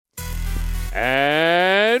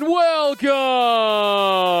And welcome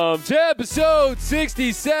to episode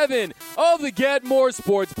 67 of the Get More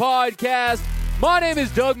Sports Podcast. My name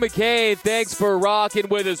is Doug McCain. Thanks for rocking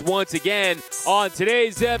with us once again. On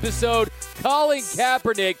today's episode, Colin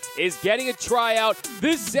Kaepernick is getting a tryout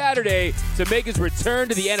this Saturday to make his return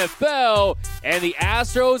to the NFL, and the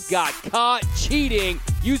Astros got caught cheating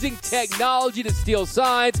using technology to steal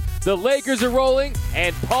signs. The Lakers are rolling,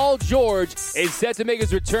 and Paul George is set to make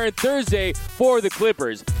his return Thursday for the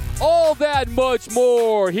Clippers. All that much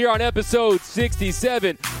more here on episode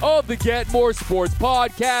 67 of the Get More Sports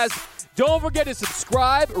Podcast. Don't forget to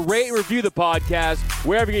subscribe, rate, and review the podcast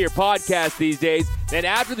wherever you get your podcasts these days. Then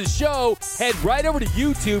after the show, head right over to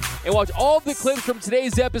YouTube and watch all of the clips from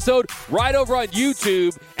today's episode right over on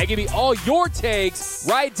YouTube and give me all your takes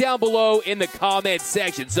right down below in the comments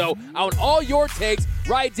section. So I want all your takes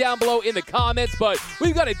right down below in the comments, but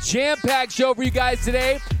we've got a jam-packed show for you guys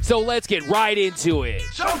today, so let's get right into it.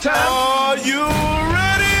 Showtime! Are you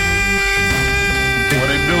ready? What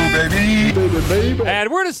it do, baby? And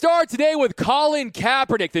we're going to start today with Colin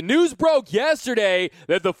Kaepernick. The news broke yesterday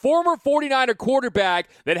that the former 49er quarterback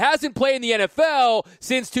that hasn't played in the NFL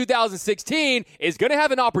since 2016 is going to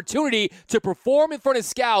have an opportunity to perform in front of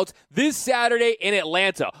scouts this Saturday in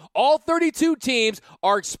Atlanta. All 32 teams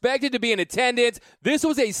are expected to be in attendance. This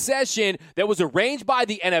was a session that was arranged by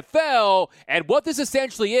the NFL, and what this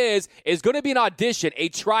essentially is going to be an audition, a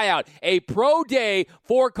tryout, a pro day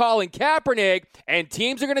for Colin Kaepernick, and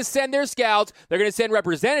teams are going to send their scouts. They're going to send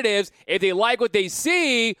representatives. If they like what they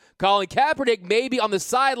see, Colin Kaepernick may be on the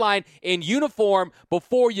sideline in uniform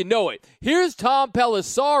before you know it. Here's Tom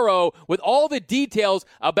Pelissero with all the details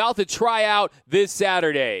about the tryout this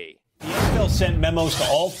Saturday. The NFL sent memos to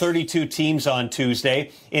all 32 teams on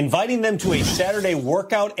Tuesday, inviting them to a Saturday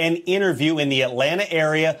workout and interview in the Atlanta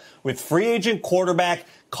area with free agent quarterback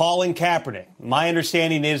Colin Kaepernick. My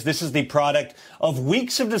understanding is this is the product of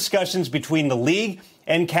weeks of discussions between the league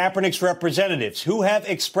and Kaepernick's representatives, who have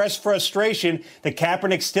expressed frustration that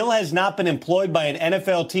Kaepernick still has not been employed by an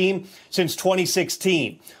NFL team since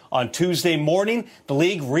 2016. On Tuesday morning, the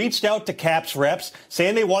league reached out to Cap's reps,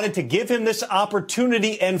 saying they wanted to give him this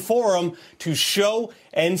opportunity and forum to show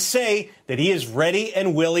and say that he is ready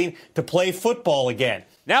and willing to play football again.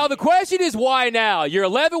 Now, the question is, why now? You're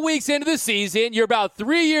 11 weeks into the season. You're about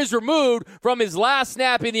 3 years removed from his last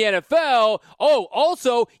snap in the NFL. Oh,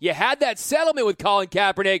 also, you had that settlement with Colin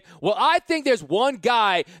Kaepernick. Well, I think there's one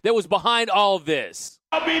guy that was behind all of this.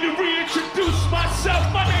 I'll be to reintroduce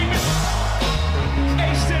myself. My name is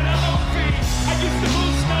A-L-O-V. I used to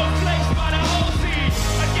move snowflakes by the OZ.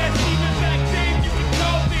 I guess even back then you could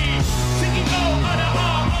call me CEO of the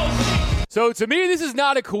ROC. So to me, this is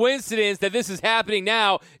not a coincidence that this is happening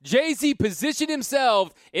now. Jay-Z positioned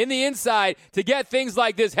himself in the inside to get things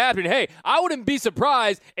like this happening. Hey, I wouldn't be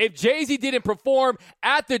surprised if Jay-Z didn't perform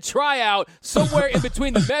at the tryout somewhere in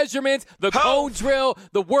between the measurements, the cone drill,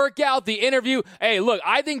 the workout, the interview. Hey, look,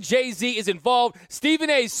 I think Jay-Z is involved. Stephen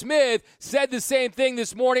A. Smith said the same thing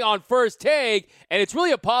this morning on First Take, and it's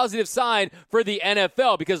really a positive sign for the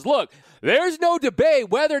NFL because, look, there's no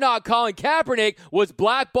debate whether or not Colin Kaepernick was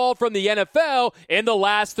blackballed from the NFL in the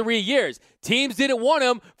last 3 years. Teams didn't want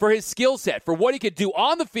him for his skill set, for what he could do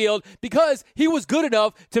on the field, because he was good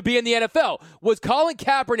enough to be in the NFL. Was Colin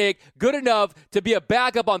Kaepernick good enough to be a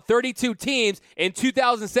backup on 32 teams in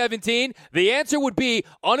 2017? The answer would be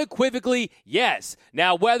unequivocally yes.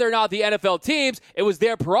 Now, whether or not the NFL teams, it was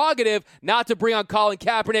their prerogative not to bring on Colin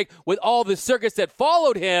Kaepernick with all the circus that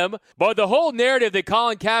followed him, but the whole narrative that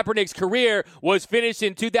Colin Kaepernick's career was finished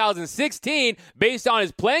in 2016 based on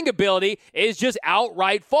his playing ability is just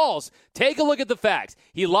outright false. Take a look at the facts.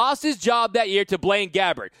 He lost his job that year to Blaine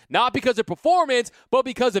Gabbert, not because of performance, but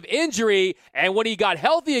because of injury, and when he got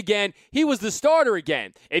healthy again, he was the starter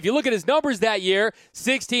again. If you look at his numbers that year,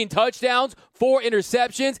 16 touchdowns, 4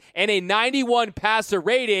 interceptions, and a 91 passer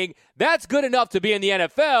rating, that's good enough to be in the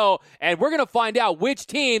NFL, and we're going to find out which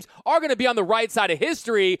teams are going to be on the right side of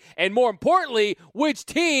history, and more importantly, which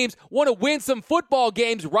teams want to win some football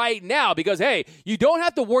games right now, because, hey, you don't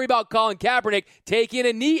have to worry about Colin Kaepernick taking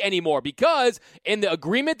a knee anymore, because in the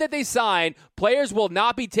agreement that they signed, players will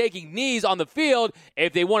not be taking knees on the field.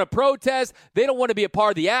 If they want to protest, they don't want to be a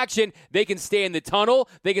part of the action, they can stay in the tunnel,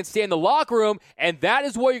 they can stay in the locker room, and that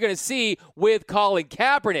is what you're going to see with Colin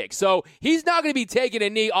Kaepernick. So he's not going to be taking a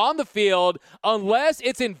knee on the field unless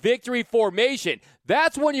it's in victory formation.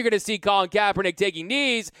 That's when you're going to see Colin Kaepernick taking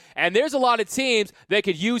knees, and there's a lot of teams that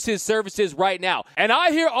could use his services right now. And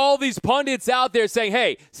I hear all these pundits out there saying,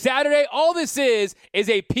 hey, Saturday, all this is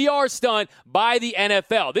a PR stunt by the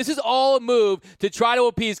NFL. This is all a move to try to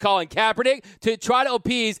appease Colin Kaepernick, to try to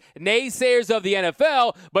appease naysayers of the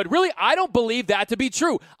NFL, but really, I don't believe that to be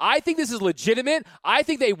true. I think this is legitimate. I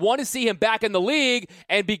think they want to see him back in the league,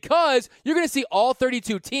 and because you're going to see all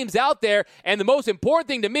 32 teams out there, and the most important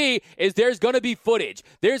thing to me is there's going to be footage.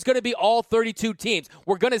 There's going to be all 32 teams.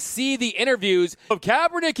 We're going to see the interviews. If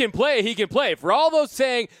Kaepernick can play, he can play. For all those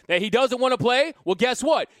saying that he doesn't want to play, well, guess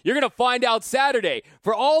what? You're going to find out Saturday.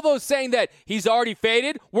 For all those saying that he's already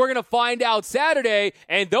faded, we're going to find out Saturday,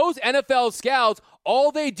 and those NFL scouts,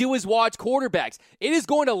 all they do is watch quarterbacks. It is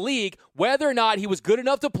going to leak whether or not he was good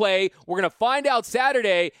enough to play. We're going to find out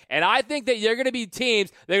Saturday, and I think that you're going to be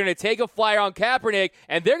teams that are going to take a flyer on Kaepernick,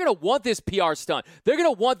 and they're going to want this PR stunt. They're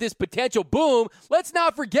going to want this potential boom. Let's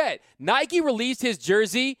not forget, Nike released his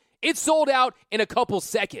jersey. It sold out in a couple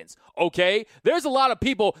seconds, okay? There's a lot of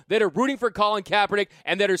people that are rooting for Colin Kaepernick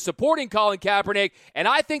and that are supporting Colin Kaepernick, and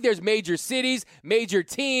I think there's major cities, major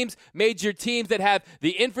teams that have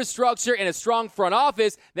the infrastructure and a strong front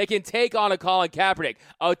office that can take on a Colin Kaepernick.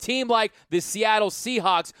 A team like the Seattle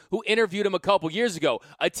Seahawks, who interviewed him a couple years ago.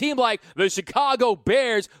 A team like the Chicago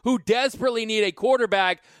Bears, who desperately need a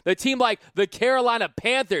quarterback. The team like the Carolina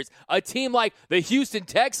Panthers. A team like the Houston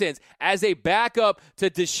Texans as a backup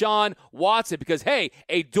to Deshaun Watson, because, hey,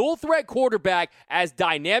 a dual-threat quarterback as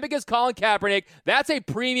dynamic as Colin Kaepernick, that's a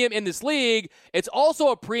premium in this league. It's also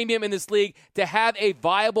a premium in this league to have a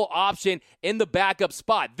viable option in the backup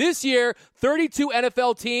spot. This year, 32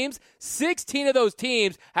 NFL teams, 16 of those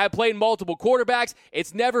teams have played multiple quarterbacks.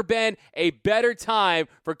 It's never been a better time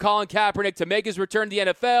for Colin Kaepernick to make his return to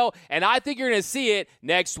the NFL, and I think you're going to see it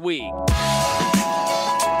next week.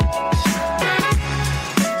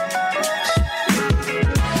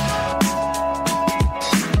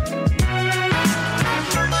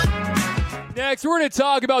 Next, we're going to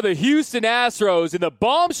talk about the Houston Astros and the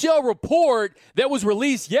bombshell report that was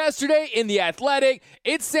released yesterday in The Athletic.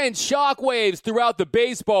 It sent shockwaves throughout the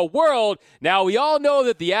baseball world. Now, we all know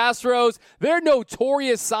that the Astros, they're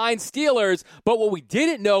notorious sign stealers, but what we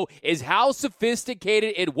didn't know is how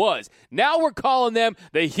sophisticated it was. Now we're calling them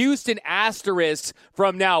the Houston Asterisks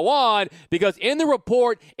from now on, because in the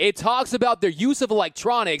report, it talks about their use of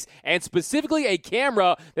electronics and specifically a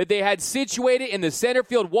camera that they had situated in the center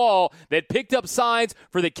field wall that picked up signs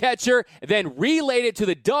for the catcher, then relayed it to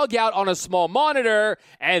the dugout on a small monitor,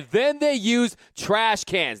 and then they used trash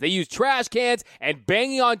cans. They used trash cans and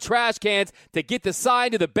banging on trash cans to get the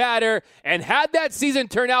sign to the batter. And had that season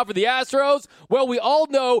turned out for the Astros, well, we all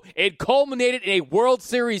know it culminated in a World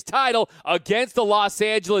Series title against the Los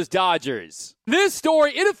Angeles Dodgers. This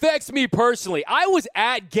story, it affects me personally. I was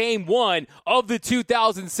at Game 1 of the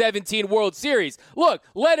 2017 World Series. Look,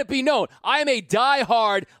 let it be known, I am a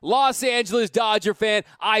diehard Los Angeles Dodger fan.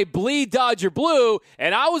 I bleed Dodger blue,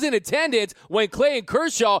 and I was in attendance when Clayton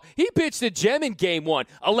Kershaw, he pitched a gem in Game 1.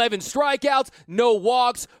 11 strikeouts, no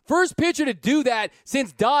walks. First pitcher to do that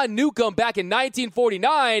since Don Newcomb back in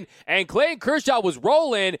 1949, and Clayton Kershaw was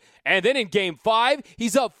rolling. And then in Game 5,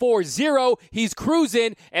 he's up 4-0. He's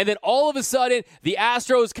cruising. And then all of a sudden, the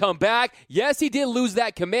Astros come back. Yes, he did lose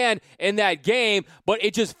that command in that game, but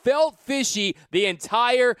it just felt fishy the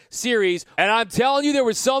entire series. And I'm telling you, there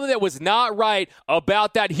was something that was not right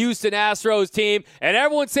about that Houston Astros team. And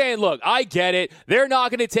everyone's saying, look, I get it. They're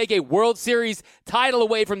not going to take a World Series title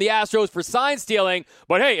away from the Astros for sign stealing.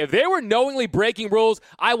 But hey, if they were knowingly breaking rules,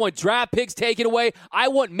 I want draft picks taken away. I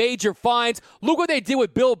want major fines. Look what they did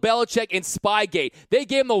with Bill Belichick in Spygate. They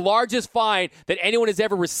gave him the largest fine that anyone has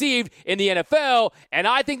ever received in the NFL, and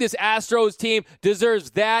I think this Astros team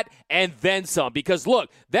deserves that and then some, because look,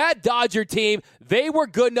 that Dodger team, they were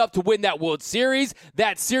good enough to win that World Series.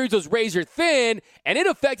 That series was razor thin, and it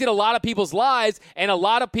affected a lot of people's lives and a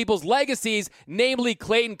lot of people's legacies, namely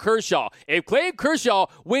Clayton Kershaw. If Clayton Kershaw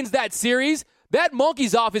wins that series, that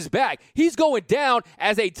monkey's off his back. He's going down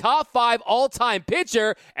as a top 5 all-time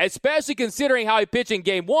pitcher, especially considering how he pitched in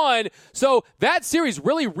Game 1. So that series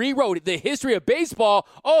really rewrote the history of baseball.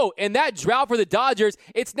 Oh, and that drought for the Dodgers,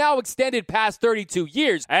 it's now extended past 32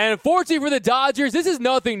 years. And unfortunately for the Dodgers, this is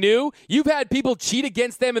nothing new. You've had people cheat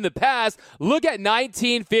against them in the past. Look at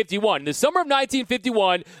 1951. In the summer of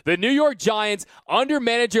 1951, the New York Giants, under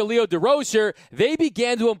manager Leo Durocher, they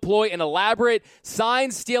began to employ an elaborate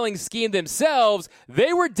sign-stealing scheme themselves. themselves.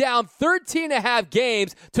 They were down 13.5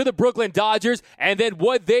 games to the Brooklyn Dodgers, and then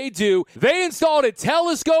what they do, they installed a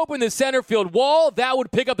telescope in the center field wall that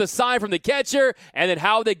would pick up the sign from the catcher, and then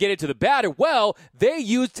how would they get it to the batter? Well, they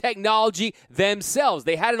used technology themselves.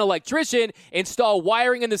 They had an electrician install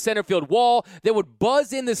wiring in the center field wall that would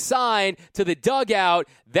buzz in the sign to the dugout.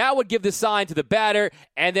 That would give the sign to the batter,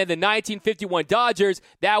 and then the 1951 Dodgers,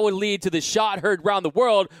 that would lead to the shot heard around the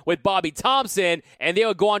world with Bobby Thompson, and they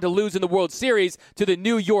would go on to lose in the World Series to the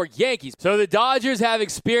New York Yankees. So the Dodgers have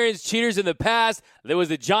experienced cheaters in the past. There was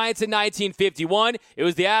the Giants in 1951. It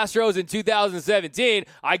was the Astros in 2017.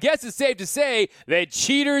 I guess it's safe to say that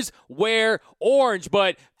cheaters wear orange,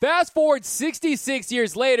 but fast forward 66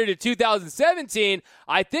 years later to 2017,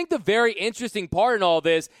 I think the very interesting part in all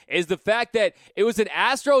this is the fact that it was an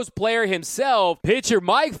Astros player himself, pitcher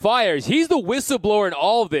Mike Fiers. He's the whistleblower in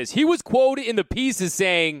all of this. He was quoted in the piece as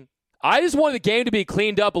saying, "I just want the game to be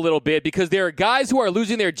cleaned up a little bit because there are guys who are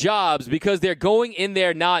losing their jobs because they're going in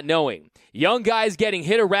there not knowing. Young guys getting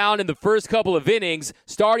hit around in the first couple of innings,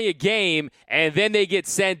 starting a game, and then they get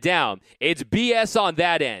sent down. It's BS on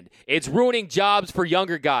that end. It's ruining jobs for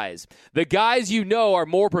younger guys. The guys you know are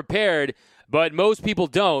more prepared, but most people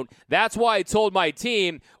don't. That's why I told my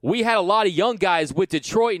team we had a lot of young guys with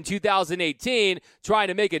Detroit in 2018 trying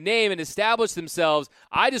to make a name and establish themselves.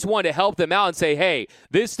 I just wanted to help them out and say, hey,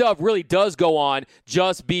 this stuff really does go on.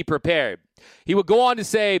 Just be prepared." He would go on to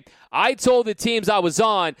say, "I told the teams I was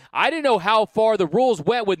on, I didn't know how far the rules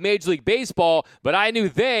went with Major League Baseball, but I knew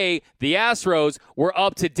they, the Astros, were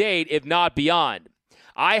up to date, if not beyond.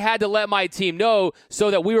 I had to let my team know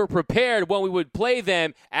so that we were prepared when we would play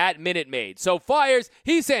them at Minute Maid." So Fiers,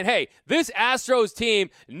 he's saying, hey, this Astros team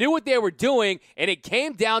knew what they were doing, and it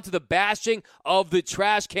came down to the bashing of the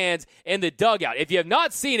trash cans in the dugout. If you have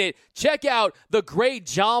not seen it, check out the great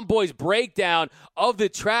John Boy's breakdown of the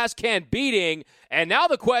trash can beating. And now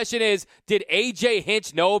the question is, did A.J.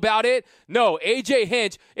 Hinch know about it? No, A.J.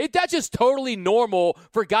 Hinch, that's just totally normal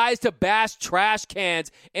for guys to bash trash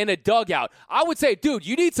cans in a dugout. I would say, dude,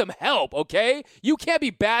 you need some help, okay? You can't be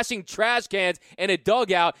bashing trash cans in a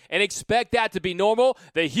dugout and expect that to be normal.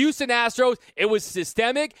 The Houston Astros, it was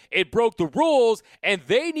systemic, it broke the rules, and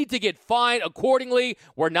they need to get fined accordingly.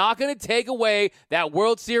 We're not going to take away that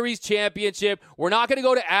World Series championship. We're not going to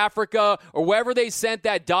go to Africa or wherever they sent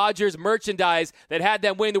that Dodgers merchandise that had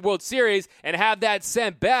them win the World Series and have that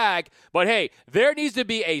sent back. But hey, there needs to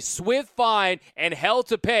be a swift fine and hell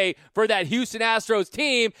to pay for that Houston Astros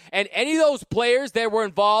team. And any of those players that were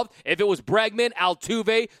involved, if it was Bregman,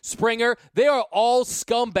 Altuve, Springer, they are all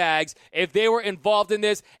scumbags if they were involved in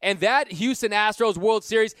this. And that Houston Astros World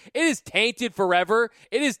Series, it is tainted forever.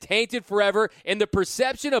 It is tainted forever in the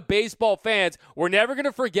perception of baseball fans. We're never going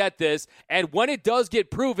to forget this. And when it does get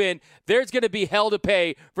proven, there's going to be hell to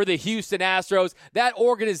pay for the Houston Astros. That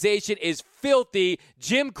organization is filthy.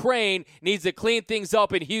 Jim Crane needs to clean things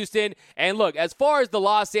up in Houston. And look, as far as the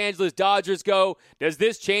Los Angeles Dodgers go, does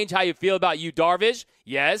this change how you feel about Yu Darvish?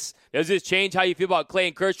 Yes. Does this change how you feel about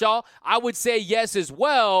Clayton Kershaw? I would say yes as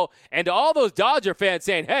well. And to all those Dodger fans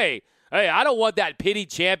saying, hey, I don't want that pity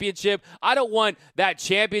championship. I don't want that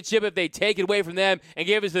championship if they take it away from them and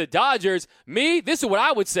give it to the Dodgers. Me, this is what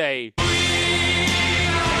I would say.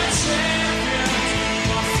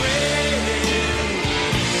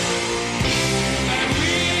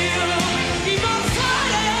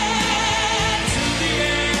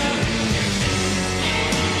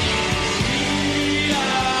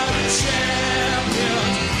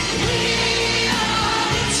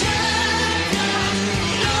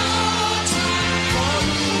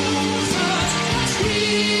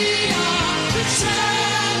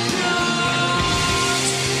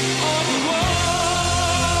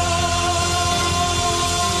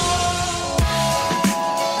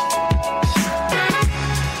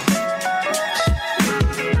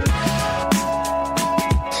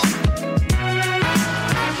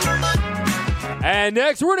 And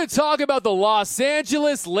next, we're going to talk about the Los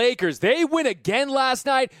Angeles Lakers. They win again last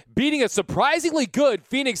night, beating a surprisingly good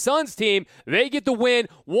Phoenix Suns team. They get the win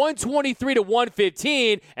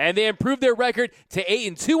 123-115, and they improve their record to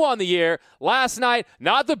 8-2 on the year. Last night,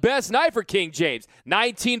 not the best night for King James.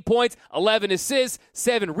 19 points, 11 assists,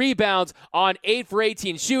 7 rebounds on 8 for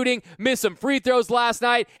 18 shooting. Missed some free throws last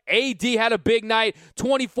night. AD had a big night,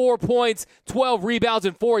 24 points, 12 rebounds,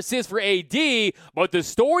 and 4 assists for AD. But the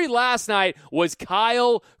story last night was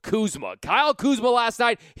Kyle Kuzma. Kyle Kuzma last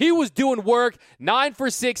night, he was doing work, 9 for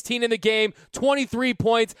 16 in the game, 23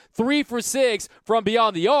 points, 3 for 6 from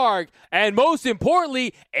beyond the arc, and most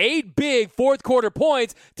importantly, 8 big fourth quarter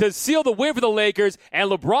points to seal the win for the Lakers, and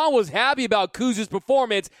LeBron was happy about Kuzma's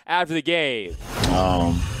performance after the game.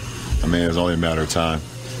 I mean, it was only a matter of time.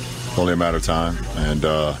 And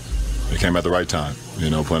it came at the right time. You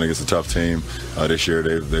know, playing against a tough team this year.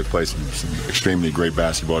 They've played some extremely great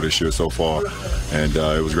basketball this year so far. And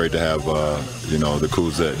it was great to have, the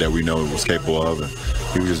Kuz that we know was capable of. And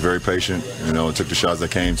he was just very patient, and took the shots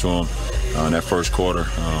that came to him. In that first quarter,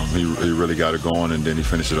 he really got it going, and then he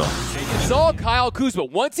finished it off. You saw Kyle Kuzma.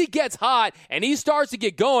 Once he gets hot and he starts to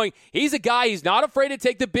get going, he's a guy, he's not afraid to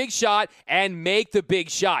take the big shot and make the big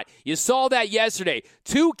shot. You saw that yesterday.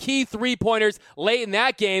 2 key three-pointers late in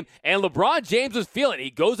that game, and LeBron James was feeling it. He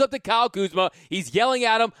goes up to Kyle Kuzma. He's yelling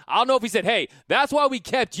at him. I don't know if he said, hey, that's why we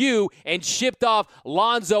kept you and shipped off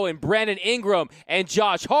Lonzo and Brandon Ingram and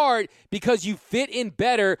Josh Hart, because you fit in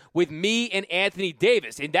better with me and Anthony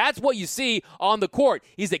Davis. And that's what you see on the court.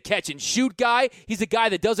 He's a catch-and-shoot guy. He's a guy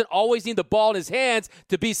that doesn't always need the ball in his hands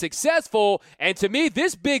to be successful. And to me,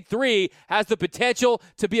 this big three has the potential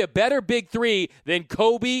to be a better big three than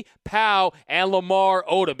Kobe, Pau, and Lamar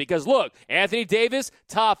Odom. Because look, Anthony Davis,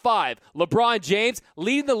 top 5. LeBron James,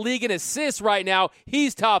 leading the league in assists right now.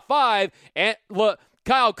 He's top 5. And look,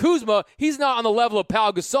 Kyle Kuzma, he's not on the level of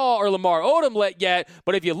Pau Gasol or Lamar Odom yet,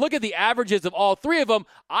 but if you look at the averages of all three of them,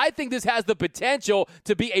 I think this has the potential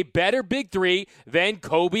to be a better big three than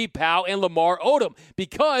Kobe, Pau, and Lamar Odom,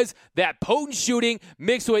 because that potent shooting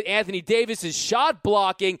mixed with Anthony Davis's shot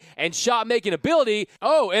blocking and shot making ability.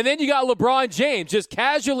 Oh, and then you got LeBron James just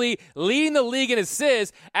casually leading the league in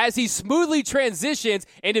assists as he smoothly transitions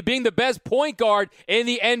into being the best point guard in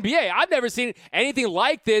the NBA. I've never seen anything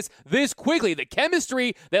like this quickly. The chemistry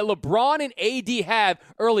that LeBron and AD have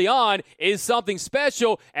early on is something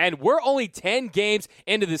special, and we're only 10 games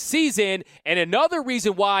into the season, and another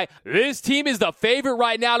reason why this team is the favorite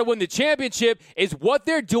right now to win the championship is what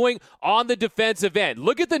they're doing on the defensive end.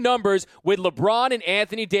 Look at the numbers with LeBron and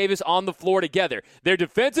Anthony Davis on the floor together. Their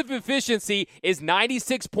defensive efficiency is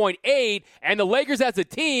 96.8, and the Lakers as a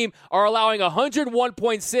team are allowing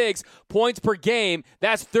 101.6 points per game.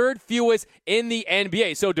 That's third fewest in the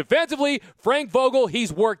NBA. So defensively, Frank Vogel,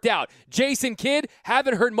 he's worked out. Jason Kidd,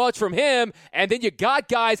 haven't heard much from him. And then you got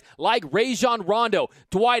guys like Rajon Rondo,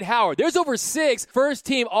 Dwight Howard. There's over 6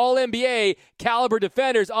 first-team All-NBA caliber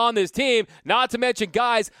defenders on this team, not to mention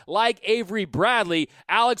guys like Avery Bradley.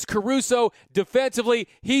 Alex Caruso, defensively,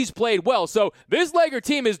 he's played well. So this Laker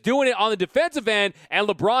team is doing it on the defensive end, and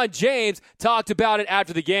LeBron James talked about it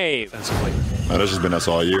after the game. That's just been us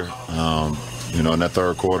all year. In that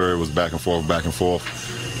third quarter, it was back and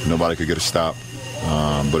forth. Nobody could get a stop.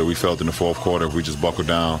 But we felt in the fourth quarter, if we just buckled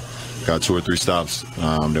down, got 2 or 3 stops,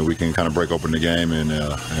 then we can kind of break open the game,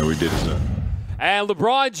 and we did it. And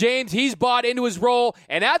LeBron James, he's bought into his role.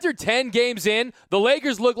 And after 10 games in, the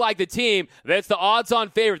Lakers look like the team that's the odds-on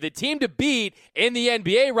favorite, the team to beat in the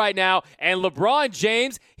NBA right now. And LeBron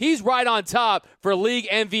James, he's right on top for league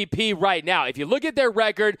MVP right now. If you look at their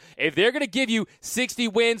record, if they're going to give you 60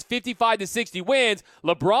 wins, 55 to 60 wins,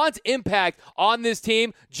 LeBron's impact on this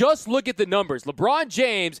team, just look at the numbers. LeBron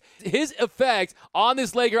James, his effect on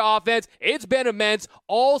this Laker offense, it's been immense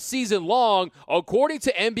all season long. According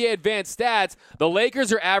to NBA Advanced Stats, the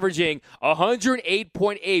Lakers are averaging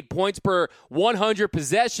 108.8 points per 100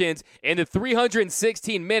 possessions in the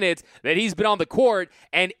 316 minutes that he's been on the court,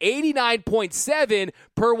 and 89.7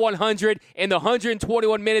 per 100 in the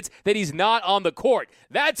 121 minutes that he's not on the court.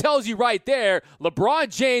 That tells you right there,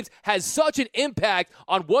 LeBron James has such an impact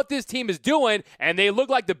on what this team is doing, and they look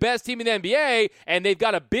like the best team in the NBA, and they've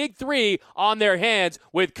got a big three on their hands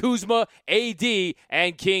with Kuzma, AD,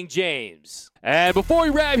 and King James. And before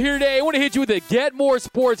we wrap here today, I want to hit you with a Get More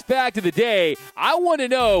Sports fact of the day. I want to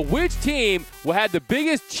know which team will have the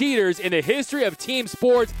biggest cheaters in the history of team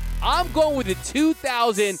sports. I'm going with the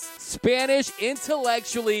 2000 Spanish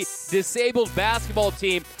intellectually disabled basketball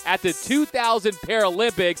team at the 2000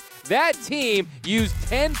 Paralympics. That team used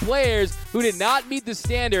 10 players who did not meet the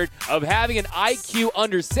standard of having an IQ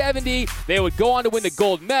under 70. They would go on to win the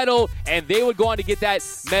gold medal, and they would go on to get that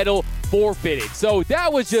medal forfeited. So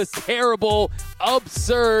that was just terrible,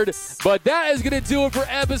 absurd. But that is going to do it for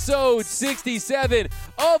episode 67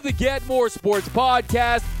 of the Get More Sports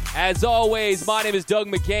podcast. As always, my name is Doug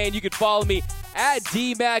McCain. You can follow me at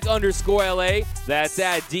DMac_LA. That's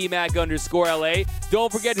at DMac_LA.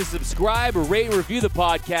 Don't forget to subscribe, rate, and review the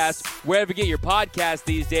podcast wherever you get your podcast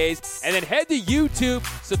these days. And then head to YouTube,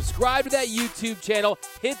 subscribe to that YouTube channel,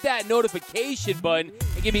 hit that notification button,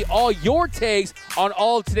 and give me all your takes on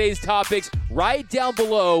all of today's topics right down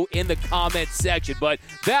below in the comments section. But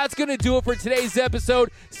that's going to do it for today's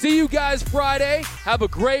episode. See you guys Friday. Have a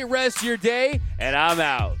great rest of your day, and I'm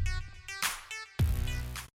out.